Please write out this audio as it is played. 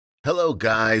Hello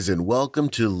guys and welcome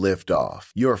to Liftoff,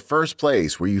 your first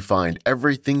place where you find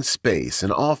everything space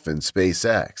and often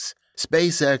SpaceX.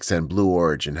 SpaceX and Blue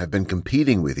Origin have been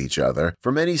competing with each other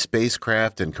for many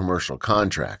spacecraft and commercial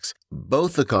contracts.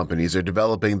 Both the companies are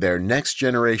developing their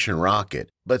next-generation rocket,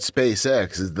 but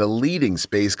SpaceX is the leading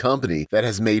space company that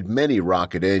has made many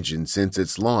rocket engines since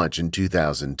its launch in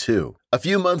 2002. A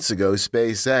few months ago,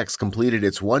 SpaceX completed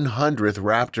its 100th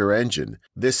Raptor engine.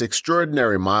 This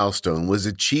extraordinary milestone was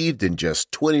achieved in just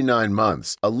 29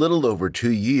 months, a little over 2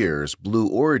 years. Blue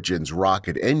Origin's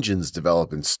rocket engines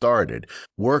development started,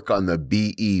 work on the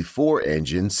BE4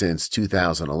 engine since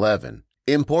 2011.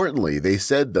 Importantly, they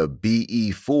said the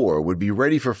BE4 would be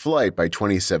ready for flight by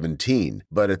 2017,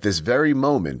 but at this very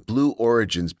moment, Blue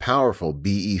Origin's powerful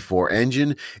BE4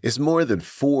 engine is more than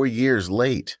 4 years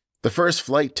late. The first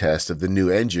flight test of the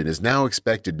new engine is now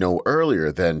expected no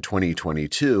earlier than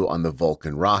 2022 on the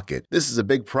Vulcan rocket. This is a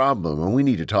big problem and we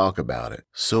need to talk about it.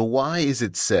 So why is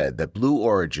it said that Blue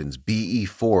Origin's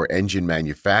BE4 engine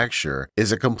manufacture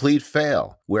is a complete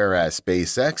fail, whereas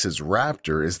SpaceX's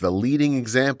Raptor is the leading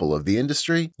example of the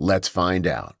industry? Let's find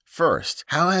out. First,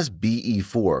 how has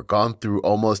BE4 gone through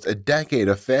almost a decade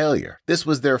of failure? This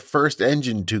was their first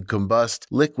engine to combust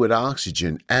liquid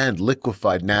oxygen and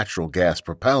liquefied natural gas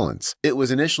propellants. It was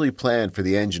initially planned for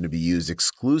the engine to be used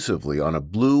exclusively on a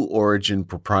Blue Origin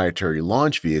proprietary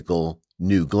launch vehicle,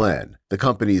 New Glenn, the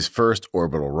company's first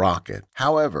orbital rocket.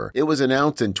 However, it was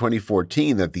announced in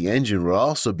 2014 that the engine would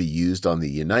also be used on the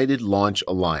United Launch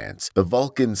Alliance, the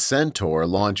Vulcan Centaur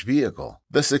launch vehicle.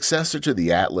 The successor to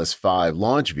the Atlas V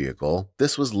launch vehicle,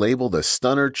 this was labeled a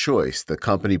stunner choice. The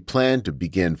company planned to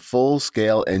begin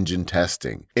full-scale engine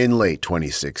testing in late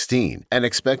 2016 and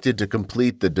expected to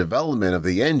complete the development of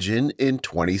the engine in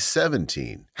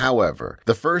 2017. However,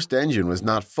 the first engine was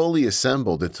not fully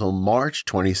assembled until March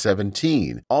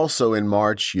 2017. Also in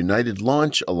March, United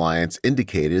Launch Alliance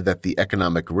indicated that the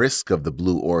economic risk of the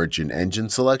Blue Origin engine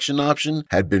selection option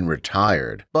had been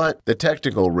retired, but the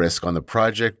technical risk on the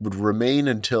project would remain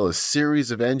until a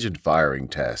series of engine firing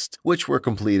tests, which were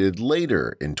completed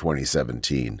later in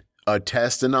 2017. A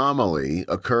test anomaly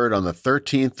occurred on the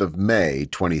 13th of May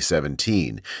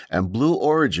 2017, and Blue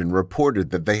Origin reported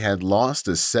that they had lost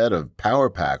a set of power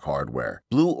pack hardware.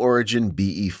 Blue Origin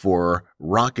BE4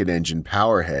 rocket engine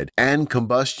powerhead and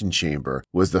combustion chamber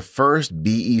was the first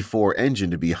BE4 engine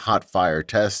to be hot fire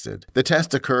tested. The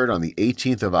test occurred on the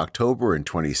 18th of October in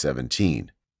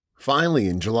 2017. Finally,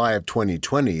 in July of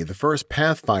 2020, the first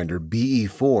Pathfinder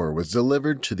BE4 was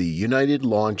delivered to the United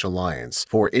Launch Alliance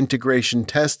for integration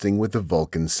testing with the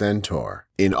Vulcan Centaur.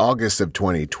 In August of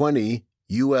 2020,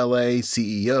 ULA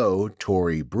CEO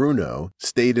Tory Bruno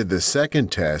stated the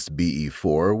second test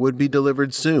BE4 would be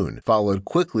delivered soon, followed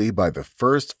quickly by the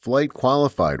first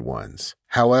flight-qualified ones.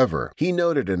 However, he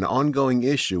noted an ongoing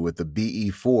issue with the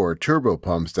BE4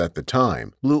 turbopumps at the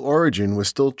time. Blue Origin was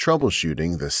still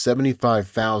troubleshooting the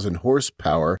 75,000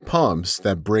 horsepower pumps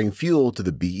that bring fuel to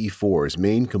the BE4's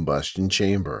main combustion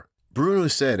chamber. Bruno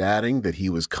said, adding that he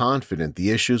was confident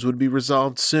the issues would be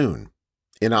resolved soon.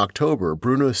 In October,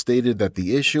 Bruno stated that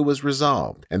the issue was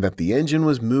resolved and that the engine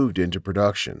was moved into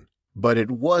production. But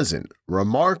it wasn't.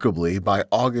 Remarkably, by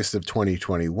August of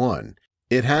 2021,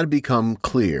 it had become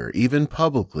clear, even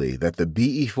publicly, that the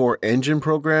BE4 engine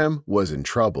program was in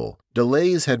trouble.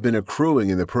 Delays had been accruing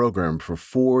in the program for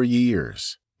 4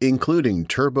 years, including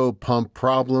turbo pump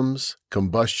problems,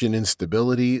 combustion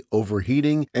instability,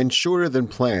 overheating, and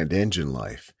shorter-than-planned engine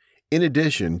life. In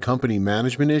addition, company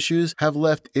management issues have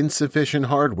left insufficient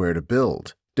hardware to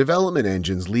build, development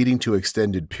engines leading to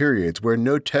extended periods where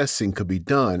no testing could be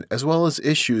done, as well as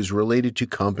issues related to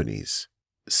companies.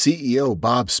 CEO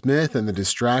Bob Smith and the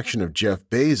distraction of Jeff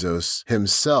Bezos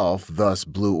himself, thus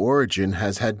Blue Origin,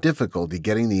 has had difficulty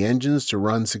getting the engines to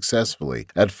run successfully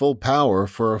at full power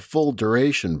for a full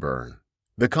duration burn.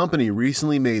 The company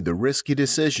recently made the risky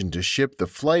decision to ship the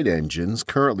flight engines,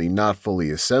 currently not fully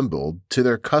assembled, to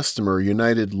their customer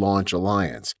United Launch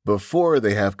Alliance before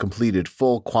they have completed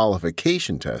full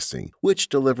qualification testing, which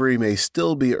delivery may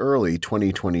still be early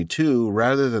 2022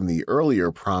 rather than the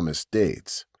earlier promised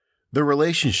dates. The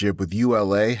relationship with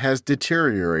ULA has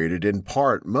deteriorated in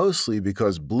part mostly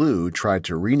because Blue tried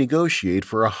to renegotiate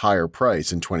for a higher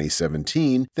price in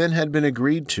 2017 than had been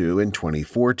agreed to in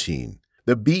 2014.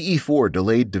 The BE4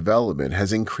 delayed development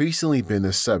has increasingly been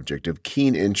the subject of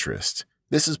keen interest.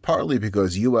 This is partly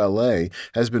because ULA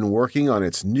has been working on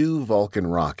its new Vulcan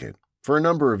rocket for a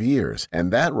number of years,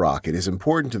 and that rocket is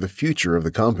important to the future of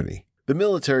the company. The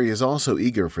military is also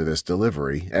eager for this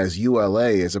delivery, as ULA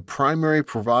is a primary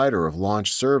provider of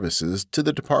launch services to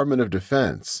the Department of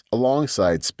Defense.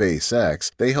 Alongside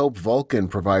SpaceX, they hope Vulcan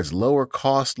provides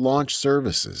lower-cost launch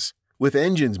services. With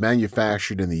engines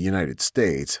manufactured in the United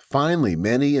States, finally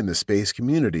many in the space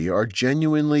community are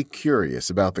genuinely curious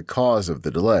about the cause of the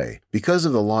delay. Because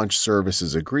of the launch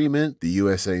services agreement, the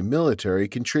USA military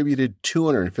contributed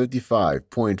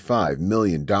 $255.5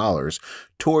 million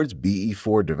towards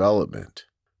BE4 development.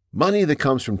 Money that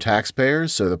comes from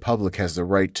taxpayers, so the public has the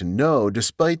right to know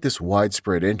despite this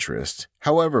widespread interest.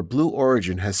 However, Blue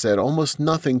Origin has said almost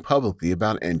nothing publicly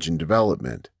about engine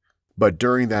development. But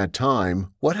during that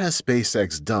time, what has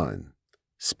SpaceX done?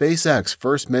 SpaceX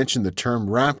first mentioned the term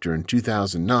Raptor in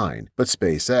 2009, but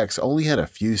SpaceX only had a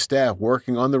few staff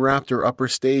working on the Raptor upper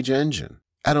stage engine.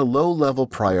 At a low-level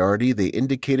priority, they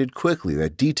indicated quickly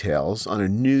that details on a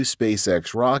new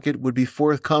SpaceX rocket would be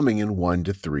forthcoming in 1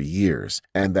 to 3 years,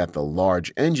 and that the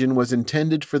large engine was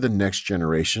intended for the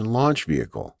next-generation launch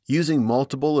vehicle. Using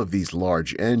multiple of these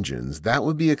large engines, that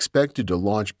would be expected to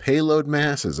launch payload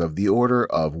masses of the order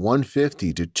of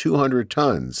 150 to 200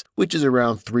 tons, which is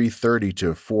around 330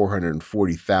 to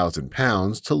 440,000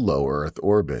 pounds to low Earth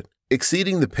orbit,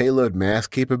 exceeding the payload mass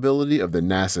capability of the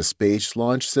NASA Space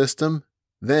Launch System.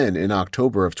 Then, in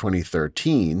October of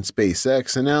 2013,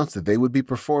 SpaceX announced that they would be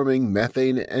performing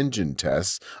methane engine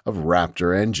tests of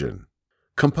Raptor engine.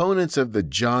 Components of the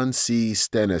John C.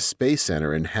 Stennis Space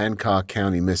Center in Hancock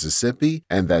County, Mississippi,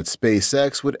 and that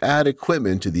SpaceX would add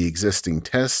equipment to the existing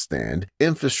test stand,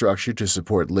 infrastructure to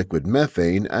support liquid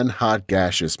methane and hot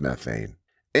gaseous methane.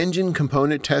 Engine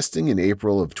component testing in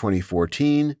April of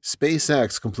 2014,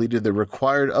 SpaceX completed the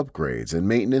required upgrades and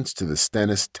maintenance to the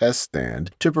Stennis test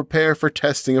stand to prepare for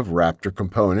testing of Raptor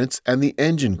components and the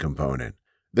engine component.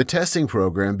 The testing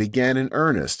program began in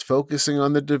earnest, focusing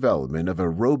on the development of a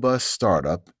robust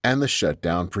startup and the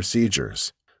shutdown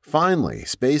procedures. Finally,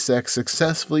 SpaceX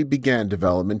successfully began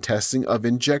development testing of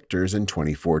injectors in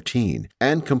 2014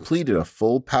 and completed a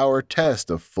full-power test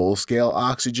of full-scale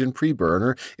oxygen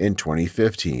preburner in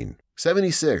 2015.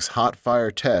 76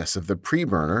 hot-fire tests of the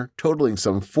preburner, totaling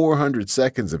some 400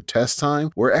 seconds of test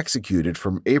time, were executed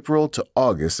from April to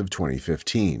August of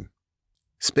 2015.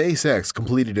 SpaceX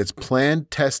completed its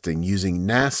planned testing using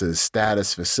NASA's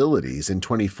status facilities in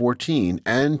 2014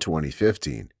 and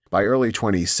 2015. By early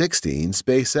 2016,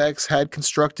 SpaceX had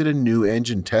constructed a new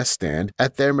engine test stand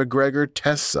at their McGregor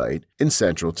test site in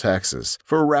Central Texas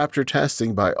for Raptor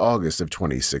testing by August of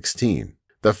 2016.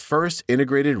 The first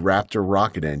integrated Raptor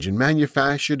rocket engine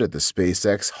manufactured at the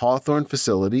SpaceX Hawthorne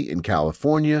facility in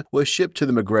California was shipped to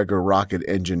the McGregor rocket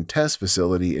engine test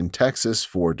facility in Texas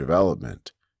for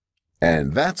development.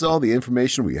 And that's all the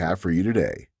information we have for you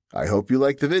today. I hope you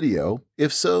liked the video.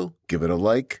 If so, give it a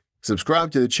like. Subscribe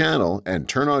to the channel and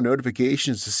turn on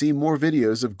notifications to see more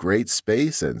videos of great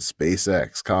space and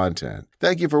SpaceX content.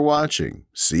 Thank you for watching.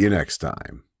 See you next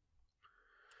time.